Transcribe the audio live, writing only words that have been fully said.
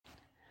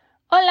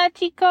Hola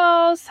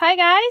chicos, hi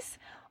guys.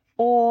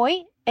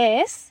 Hoy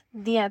es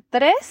día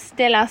 3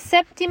 de la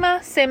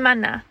séptima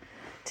semana.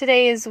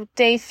 Today is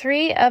day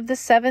 3 of the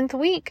 7th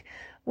week.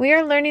 We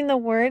are learning the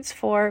words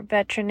for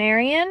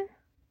veterinarian,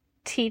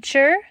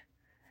 teacher,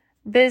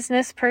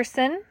 business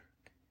person,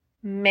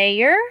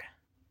 mayor,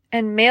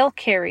 and mail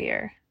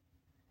carrier.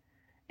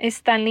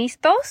 ¿Están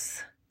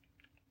listos?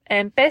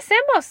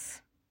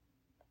 Empecemos.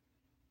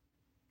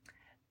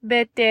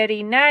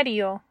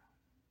 Veterinario.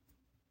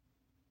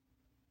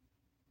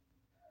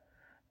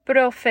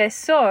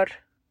 Profesor.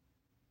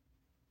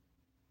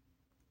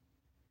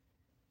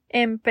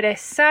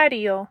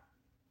 Empresario.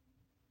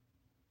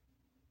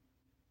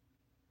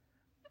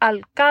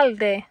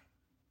 Alcalde.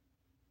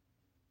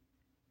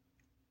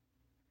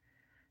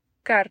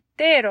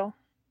 Cartero.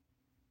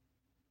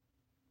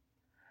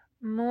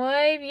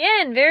 Muy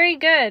bien, very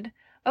good.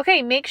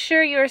 Okay, make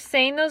sure you're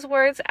saying those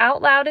words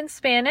out loud in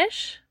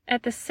Spanish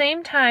at the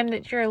same time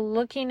that you're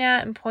looking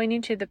at and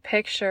pointing to the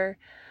picture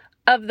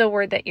of the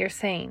word that you're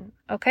saying,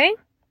 okay?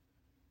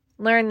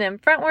 Learn them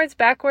frontwards,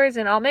 backwards,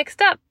 and all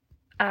mixed up.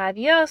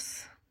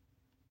 Adios.